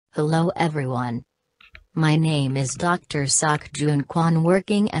Hello everyone. My name is Dr. Sok-Jun Kwon,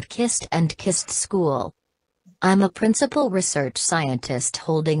 working at KIST and KIST School. I'm a principal research scientist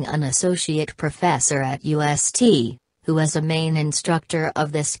holding an associate professor at UST, who is a main instructor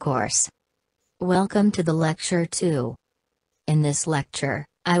of this course. Welcome to the lecture 2. In this lecture,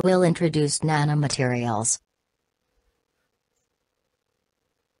 I will introduce nanomaterials.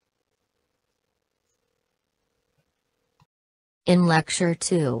 In Lecture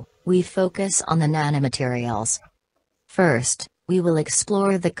 2, we focus on the nanomaterials. First, we will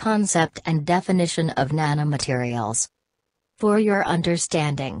explore the concept and definition of nanomaterials. For your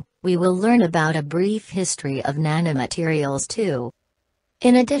understanding, we will learn about a brief history of nanomaterials too.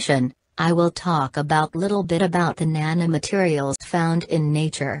 In addition, I will talk about little bit about the nanomaterials found in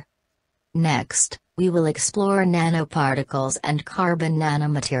nature. Next, we will explore nanoparticles and carbon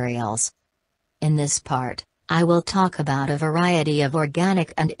nanomaterials. In this part, I will talk about a variety of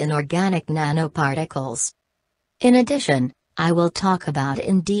organic and inorganic nanoparticles. In addition, I will talk about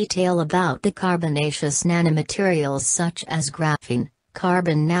in detail about the carbonaceous nanomaterials such as graphene,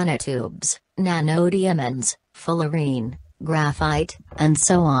 carbon nanotubes, nanodiamonds, fullerene, graphite, and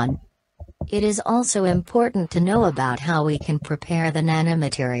so on. It is also important to know about how we can prepare the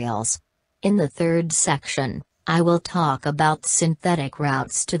nanomaterials. In the third section, I will talk about synthetic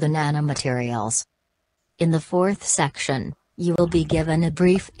routes to the nanomaterials. In the fourth section, you will be given a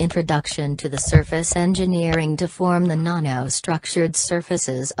brief introduction to the surface engineering to form the nanostructured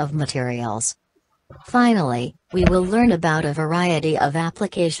surfaces of materials. Finally, we will learn about a variety of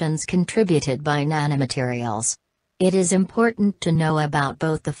applications contributed by nanomaterials. It is important to know about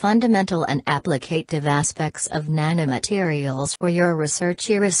both the fundamental and applicative aspects of nanomaterials for your research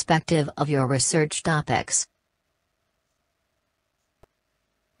irrespective of your research topics.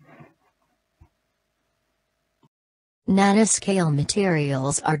 Nanoscale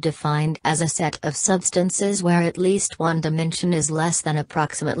materials are defined as a set of substances where at least one dimension is less than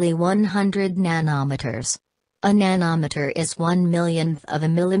approximately 100 nanometers. A nanometer is 1/1,000,000th of a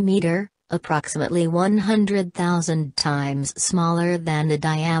millimeter, approximately 100,000 times smaller than the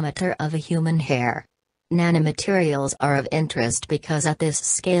diameter of a human hair. Nanomaterials are of interest because at this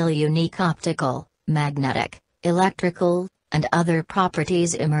scale unique optical, magnetic, electrical, and other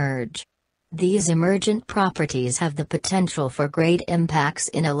properties emerge. These emergent properties have the potential for great impacts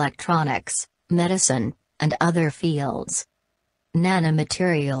in electronics, medicine, and other fields.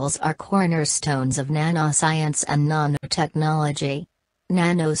 Nanomaterials are cornerstones of nanoscience and nanotechnology.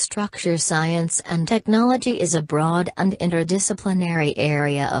 Nanostructure science and technology is a broad and interdisciplinary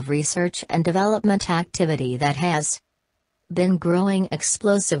area of research and development activity that has been growing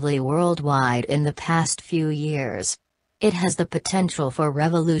explosively worldwide in the past few years. It has the potential for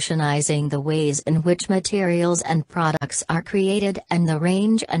revolutionizing the ways in which materials and products are created and the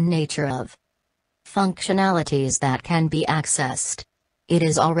range and nature of functionalities that can be accessed. It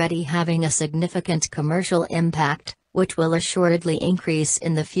is already having a significant commercial impact, which will assuredly increase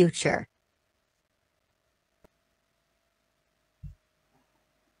in the future.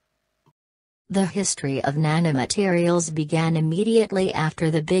 The history of nanomaterials began immediately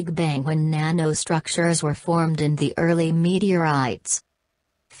after the Big Bang when nanostructures were formed in the early meteorites.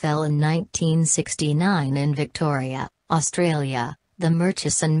 Fell in 1969 in Victoria, Australia. The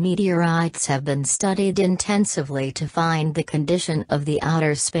Murchison meteorites have been studied intensively to find the condition of the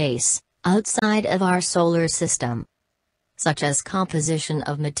outer space, outside of our solar system, such as composition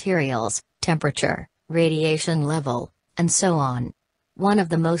of materials, temperature, radiation level, and so on. One of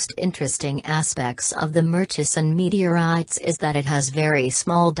the most interesting aspects of the Murchison meteorites is that it has very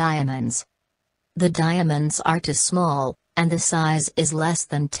small diamonds. The diamonds are too small, and the size is less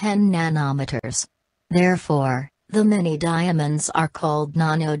than 10 nanometers. Therefore, the many diamonds are called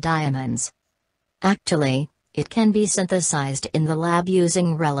nanodiamonds. Actually, it can be synthesized in the lab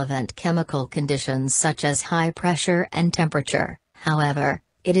using relevant chemical conditions such as high pressure and temperature. However,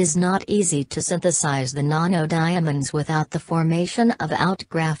 it is not easy to synthesize the nanodiamonds without the formation of out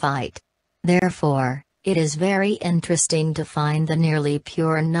graphite. Therefore, it is very interesting to find the nearly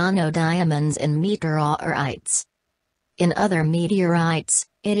pure nanodiamonds in meteorites. In other meteorites,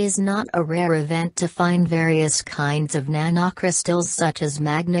 it is not a rare event to find various kinds of nanocrystals such as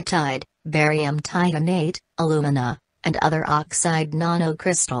magnetite, barium titanate, alumina, and other oxide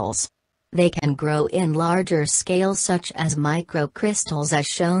nanocrystals. They can grow in larger scales such as microcrystals as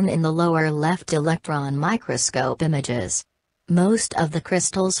shown in the lower left electron microscope images. Most of the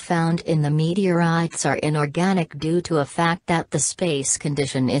crystals found in the meteorites are inorganic due to a fact that the space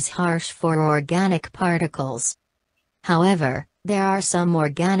condition is harsh for organic particles. However, there are some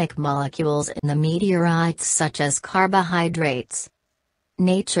organic molecules in the meteorites such as carbohydrates.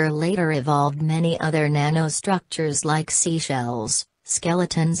 Nature later evolved many other nanostructures like seashells,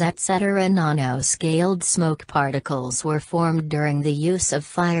 skeletons, etc. Nanoscaled smoke particles were formed during the use of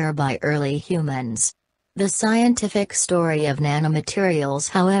fire by early humans. The scientific story of nanomaterials,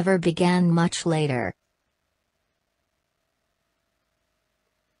 however, began much later.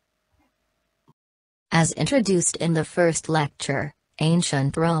 As introduced in the first lecture,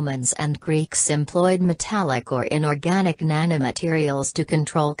 ancient Romans and Greeks employed metallic or inorganic nanomaterials to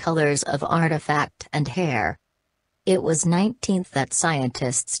control colors of artifact and hair. It was 19th that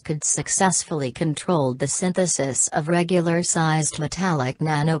scientists could successfully control the synthesis of regular-sized metallic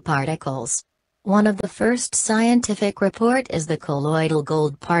nanoparticles. One of the first scientific report is the colloidal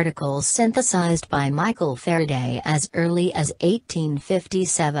gold particles synthesized by Michael Faraday as early as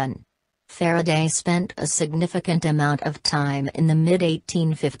 1857. Faraday spent a significant amount of time in the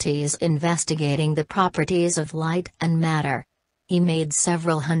mid-1850s investigating the properties of light and matter. He made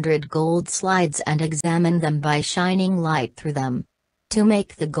several hundred gold slides and examined them by shining light through them. To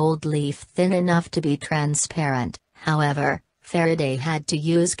make the gold leaf thin enough to be transparent, however, Faraday had to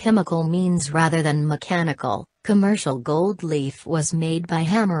use chemical means rather than mechanical. Commercial gold leaf was made by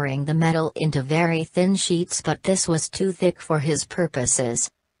hammering the metal into very thin sheets, but this was too thick for his purposes.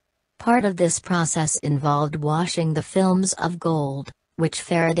 Part of this process involved washing the films of gold, which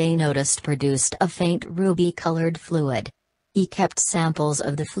Faraday noticed produced a faint ruby-colored fluid. He kept samples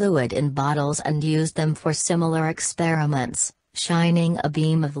of the fluid in bottles and used them for similar experiments, shining a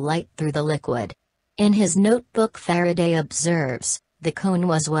beam of light through the liquid. In his notebook, Faraday observes, the cone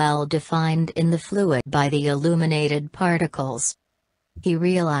was well defined in the fluid by the illuminated particles. He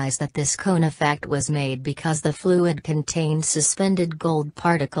realized that this cone effect was made because the fluid contained suspended gold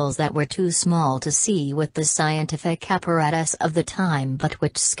particles that were too small to see with the scientific apparatus of the time, but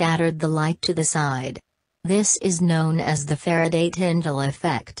which scattered the light to the side. This is known as the Faraday-Tyndall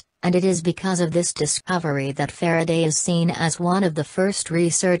effect, and it is because of this discovery that Faraday is seen as one of the first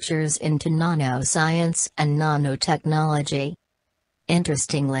researchers into nanoscience and nanotechnology.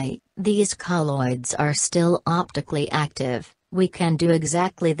 Interestingly, these colloids are still optically active. We can do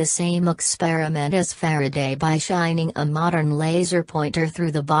exactly the same experiment as Faraday by shining a modern laser pointer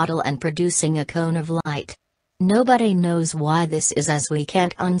through the bottle and producing a cone of light. Nobody knows why this is, as we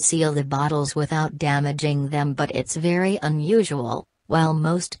can't unseal the bottles without damaging them, but it's very unusual. While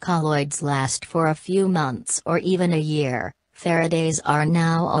most colloids last for a few months or even a year, Faraday's are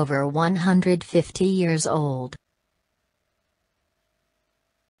now over 150 years old.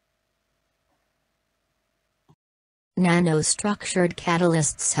 Nanostructured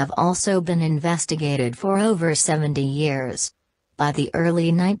catalysts have also been investigated for over 70 years. By the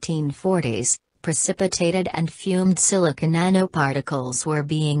early 1940s, precipitated and fumed silica nanoparticles were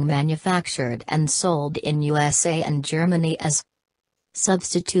being manufactured and sold in USA and Germany as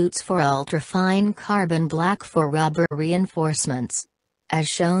substitutes for ultrafine carbon black for rubber reinforcements. As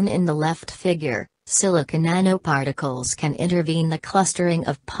shown in the left figure, silica nanoparticles can intervene the clustering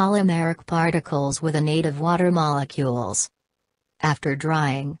of polymeric particles with a native water molecules. After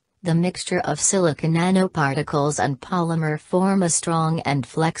drying, the mixture of silica nanoparticles and polymer form a strong and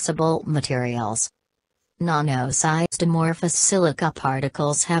flexible materials. Nano-sized amorphous silica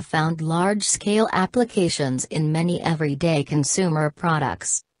particles have found large-scale applications in many everyday consumer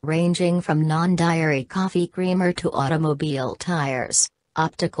products, ranging from non-dairy coffee creamer to automobile tires,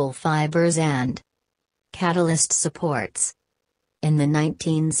 optical fibers and catalyst supports. In the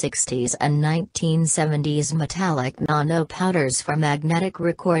 1960s and 1970s, metallic nanopowders for magnetic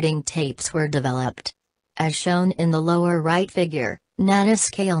recording tapes were developed. As shown in the lower right figure,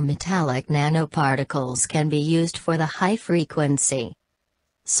 nanoscale metallic nanoparticles can be used for the high-frequency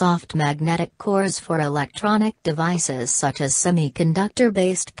soft magnetic cores for electronic devices such as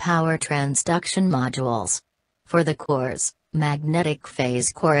semiconductor-based power transduction modules. For the cores, magnetic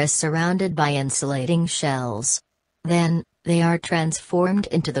phase core is surrounded by insulating shells. Then, they are transformed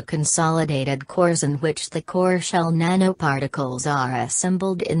into the consolidated cores, in which the core shell nanoparticles are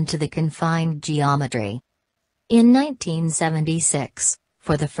assembled into the confined geometry. In 1976,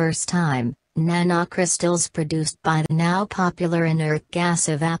 for the first time, nanocrystals produced by the now popular inert gas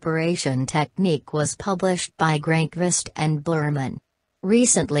evaporation technique was published by Granqvist and Blurman.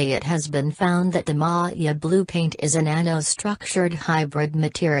 Recently it has been found that the Maya blue paint is a nanostructured hybrid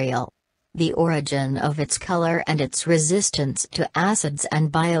material. The origin of its color and its resistance to acids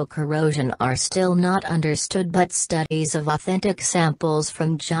and biocorrosion are still not understood, but studies of authentic samples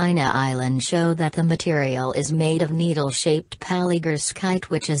from Jina Island show that the material is made of needle-shaped palygurskite,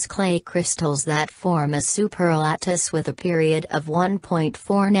 which is clay crystals that form a superlattice with a period of 1.4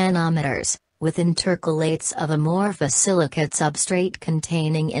 nanometers, with intercalates of amorphous silicate substrate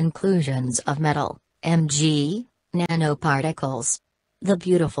containing inclusions of metal, Mg, nanoparticles. The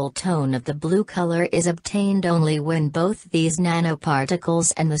beautiful tone of the blue color is obtained only when both these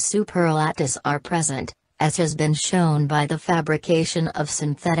nanoparticles and the superlattice are present, as has been shown by the fabrication of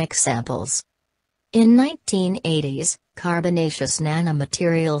synthetic samples. In 1980s, carbonaceous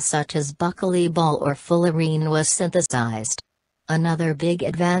nanomaterial such as buckyballs or fullerene was synthesized. Another big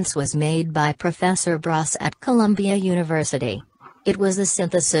advance was made by Professor Bruss at Columbia University. It was the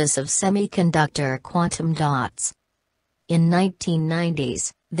synthesis of semiconductor quantum dots. In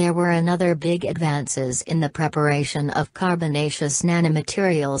 1990s, there were another big advances in the preparation of carbonaceous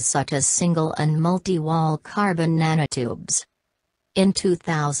nanomaterials such as single and multi-wall carbon nanotubes. In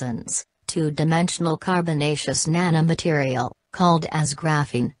 2000s, two-dimensional carbonaceous nanomaterial, called as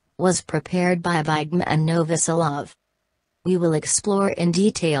graphene, was prepared by Bygman and Novoselov. We will explore in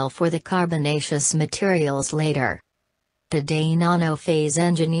detail for the carbonaceous materials later. Today nanophase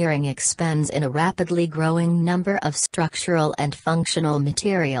engineering expends in a rapidly growing number of structural and functional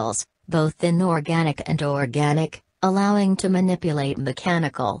materials, both inorganic and organic, allowing to manipulate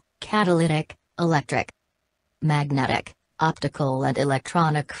mechanical, catalytic, electric, magnetic, optical and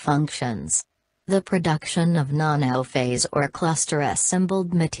electronic functions. The production of nanophase or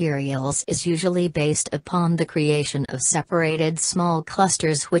cluster-assembled materials is usually based upon the creation of separated small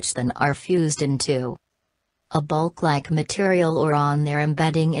clusters which then are fused into a bulk-like material or on their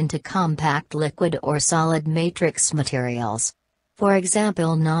embedding into compact liquid or solid matrix materials. For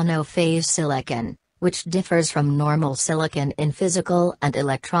example, nanophase silicon, which differs from normal silicon in physical and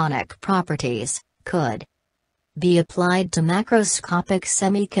electronic properties, could be applied to macroscopic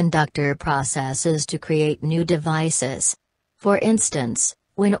semiconductor processes to create new devices. For instance,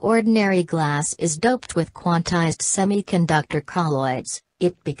 when ordinary glass is doped with quantized semiconductor colloids,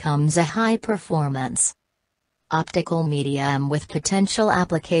 it becomes a high-performance optical medium with potential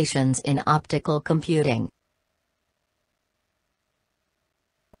applications in optical computing.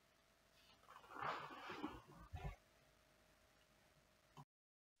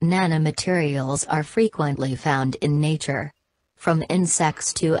 Nanomaterials are frequently found in nature. From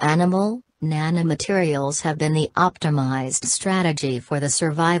insects to animal, nanomaterials have been the optimized strategy for the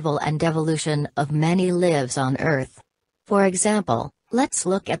survival and evolution of many lives on Earth. For example, let's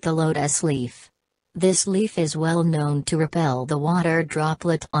look at the lotus leaf. This leaf is well known to repel the water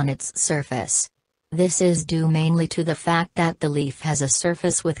droplet on its surface. This is due mainly to the fact that the leaf has a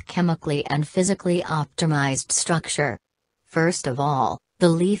surface with chemically and physically optimized structure. First of all, the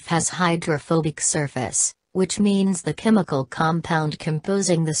leaf has hydrophobic surface, which means the chemical compound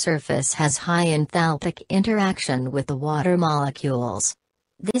composing the surface has high enthalpic interaction with the water molecules.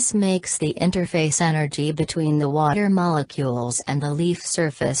 This makes the interface energy between the water molecules and the leaf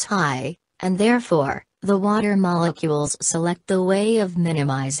surface high, and therefore, the water molecules select the way of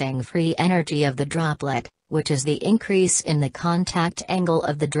minimizing free energy of the droplet, which is the increase in the contact angle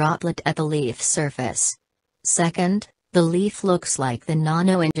of the droplet at the leaf surface. Second, the leaf looks like the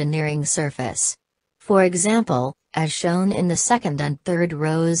nanoengineering surface. For example, as shown in the second and third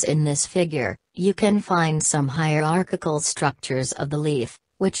rows in this figure, you can find some hierarchical structures of the leaf,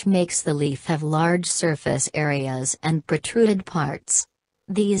 which makes the leaf have large surface areas and protruded parts.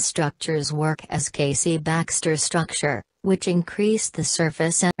 These structures work as Casey-Baxter structure, which increase the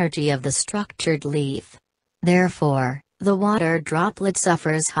surface energy of the structured leaf. Therefore, the water droplet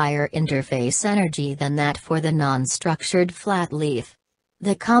suffers higher interface energy than that for the non-structured flat leaf.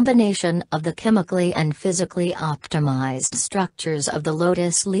 The combination of the chemically and physically optimized structures of the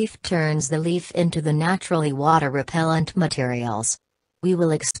lotus leaf turns the leaf into the naturally water-repellent materials. We will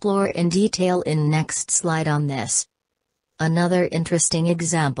explore in detail in next slide on this. Another interesting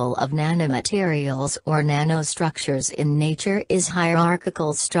example of nanomaterials or nanostructures in nature is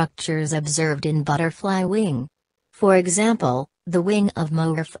hierarchical structures observed in butterfly wing. For example, the wing of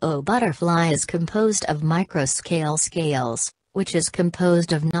Morpho butterfly is composed of microscale scales, which is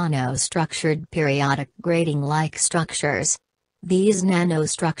composed of nanostructured periodic grating-like structures. These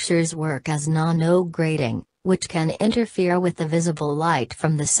nanostructures work as nano-grating, which can interfere with the visible light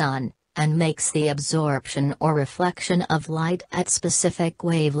from the sun, and makes the absorption or reflection of light at specific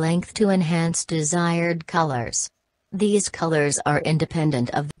wavelength to enhance desired colors. These colors are independent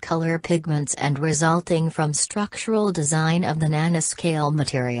of the color pigments and resulting from structural design of the nanoscale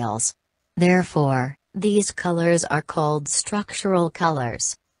materials. Therefore, these colors are called structural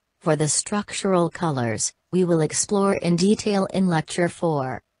colors. For the structural colors, we will explore in detail in Lecture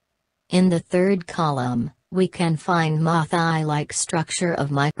 4. In the third column, we can find moth-eye-like structure of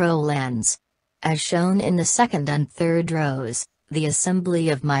microlens. As shown in the second and third rows, The assembly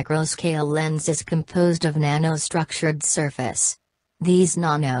of microscale lens is composed of nanostructured surface. These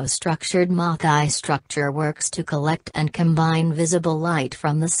nanostructured MOCI structure works to collect and combine visible light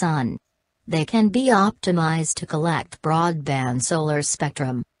from the sun. They can be optimized to collect broadband solar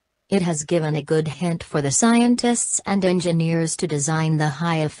spectrum. It has given a good hint for the scientists and engineers to design the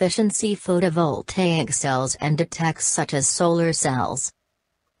high-efficiency photovoltaic cells and detects such as solar cells.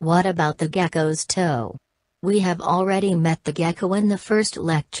 What about the gecko's toe? We have already met the gecko in the first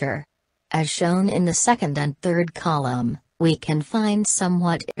lecture. As shown in the second and third column, we can find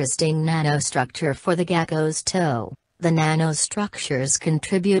somewhat interesting nanostructure for the gecko's toe. The nanostructures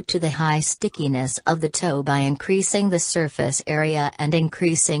contribute to the high stickiness of the toe by increasing the surface area and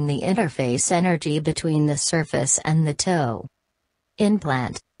increasing the interface energy between the surface and the toe. In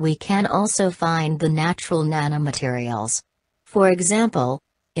plant, we can also find the natural nanomaterials. For example,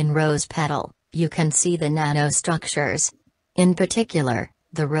 in rose petal, you can see the nanostructures. In particular,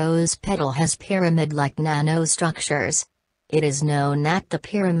 the rose petal has pyramid-like nanostructures. It is known that the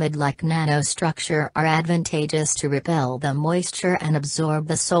pyramid-like nanostructure are advantageous to repel the moisture and absorb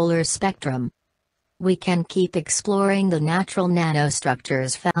the solar spectrum. We can keep exploring the natural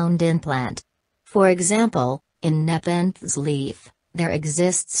nanostructures found in plant. For example, in nepenthes leaf, there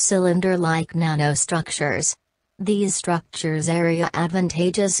exists cylinder-like nanostructures. These structures are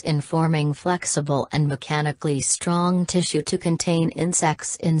advantageous in forming flexible and mechanically strong tissue to contain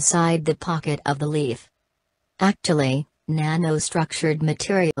insects inside the pocket of the leaf. Actually, nanostructured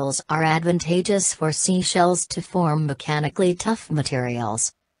materials are advantageous for seashells to form mechanically tough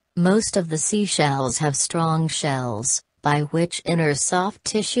materials. Most of the seashells have strong shells, by which inner soft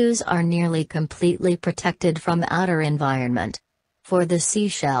tissues are nearly completely protected from outer environment. For the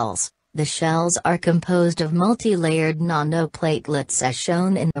seashells, the shells are composed of multi-layered nanoplatelets as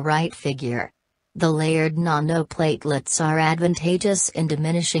shown in the right figure. The layered nanoplatelets are advantageous in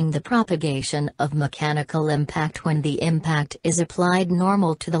diminishing the propagation of mechanical impact when the impact is applied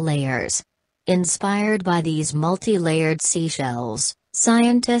normal to the layers. Inspired by these multi-layered seashells,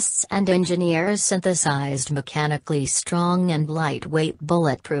 scientists and engineers synthesized mechanically strong and lightweight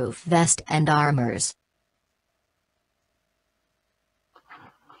bulletproof vest and armors.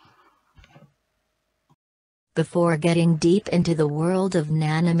 Before getting deep into the world of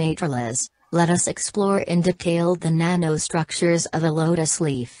nanomaterials, let us explore in detail the nanostructures of a lotus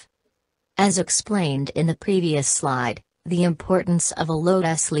leaf. As explained in the previous slide, the importance of a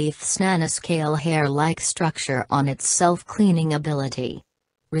lotus leaf's nanoscale hair-like structure on its self-cleaning ability.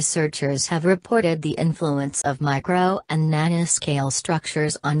 Researchers have reported the influence of micro and nanoscale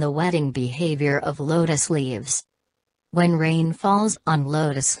structures on the wetting behavior of lotus leaves. When rain falls on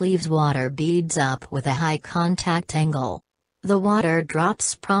lotus leaves, water beads up with a high contact angle. The water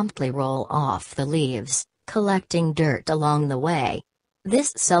drops promptly roll off the leaves, collecting dirt along the way.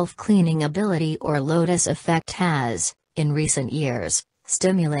 This self-cleaning ability or lotus effect has, in recent years,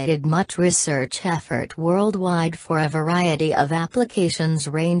 stimulated much research effort worldwide for a variety of applications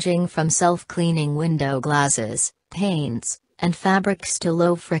ranging from self-cleaning window glasses, paints, and fabrics to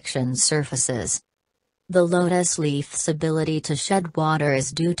low-friction surfaces. The lotus leaf's ability to shed water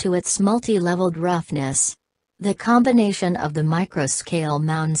is due to its multi-leveled roughness. The combination of the microscale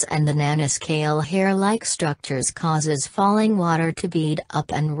mounds and the nanoscale hair-like structures causes falling water to bead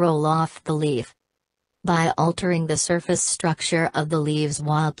up and roll off the leaf. By altering the surface structure of the leaves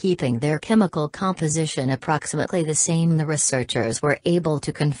while keeping their chemical composition approximately the same, the researchers were able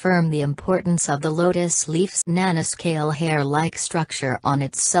to confirm the importance of the lotus leaf's nanoscale hair-like structure on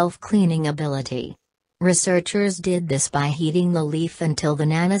its self-cleaning ability. Researchers did this by heating the leaf until the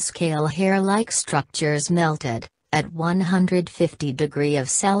nanoscale hair-like structures melted, at 150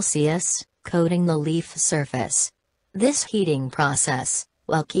 degrees Celsius, coating the leaf surface. This heating process,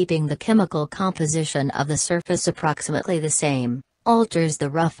 while keeping the chemical composition of the surface approximately the same, alters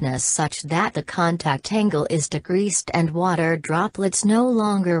the roughness such that the contact angle is decreased and water droplets no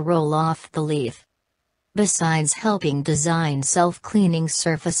longer roll off the leaf. Besides helping design self-cleaning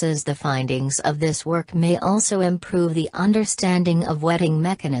surfaces, the findings of this work may also improve the understanding of wetting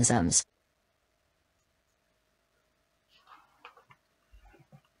mechanisms.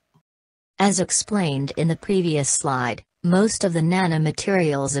 As explained in the previous slide, most of the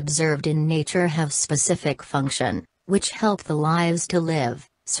nanomaterials observed in nature have specific function, which help the lives to live,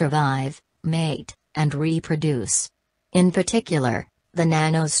 survive, mate, and reproduce. In particular, the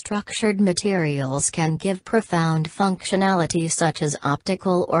nanostructured materials can give profound functionality such as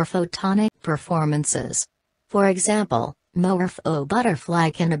optical or photonic performances. For example, Morpho butterfly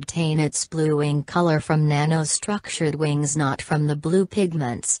can obtain its blue wing color from nanostructured wings, not from the blue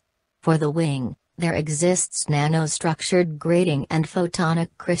pigments. For the wing, There exists nanostructured grating and photonic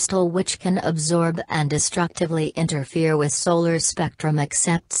crystal which can absorb and destructively interfere with solar spectrum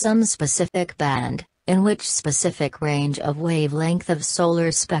except some specific band, in which specific range of wavelength of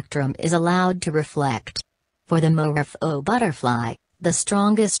solar spectrum is allowed to reflect. For the morpho butterfly, the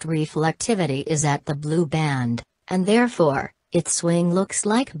strongest reflectivity is at the blue band, and therefore, its wing looks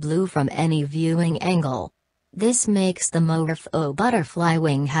like blue from any viewing angle. This makes the morpho butterfly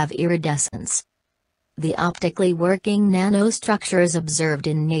wing have iridescence. The optically working nanostructures observed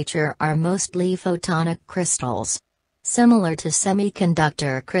in nature are mostly photonic crystals. Similar to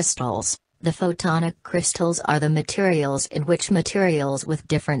semiconductor crystals, the photonic crystals are the materials in which materials with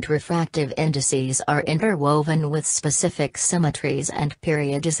different refractive indices are interwoven with specific symmetries and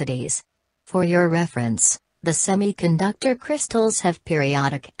periodicities. For your reference, the semiconductor crystals have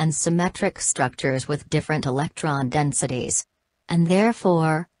periodic and symmetric structures with different electron densities. And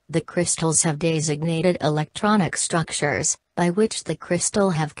therefore, the crystals have designated electronic structures, by which the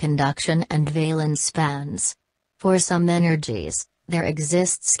crystal have conduction and valence bands. For some energies, there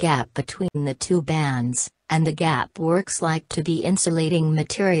exists gap between the two bands, and the gap works like to be insulating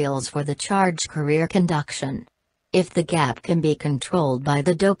materials for the charge carrier conduction. If the gap can be controlled by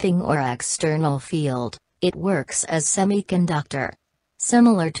the doping or external field, it works as semiconductor.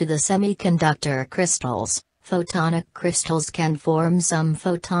 Similar to the semiconductor crystals, photonic crystals can form some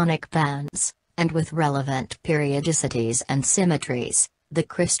photonic bands, and with relevant periodicities and symmetries, the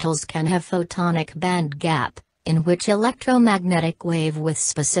crystals can have photonic band gap, in which electromagnetic wave with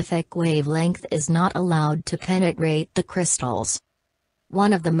specific wavelength is not allowed to penetrate the crystals.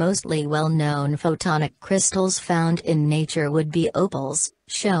 One of the mostly well-known photonic crystals found in nature would be opals,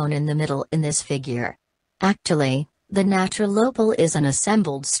 shown in the middle in this figure. Actually, the natural opal is an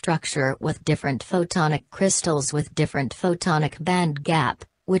assembled structure with different photonic crystals with different photonic band gap,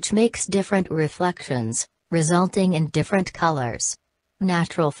 which makes different reflections, resulting in different colors.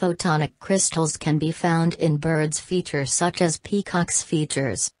 Natural photonic crystals can be found in birds' features such as peacock's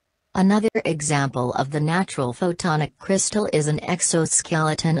features. Another example of the natural photonic crystal is an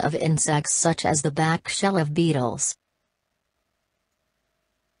exoskeleton of insects such as the back shell of beetles.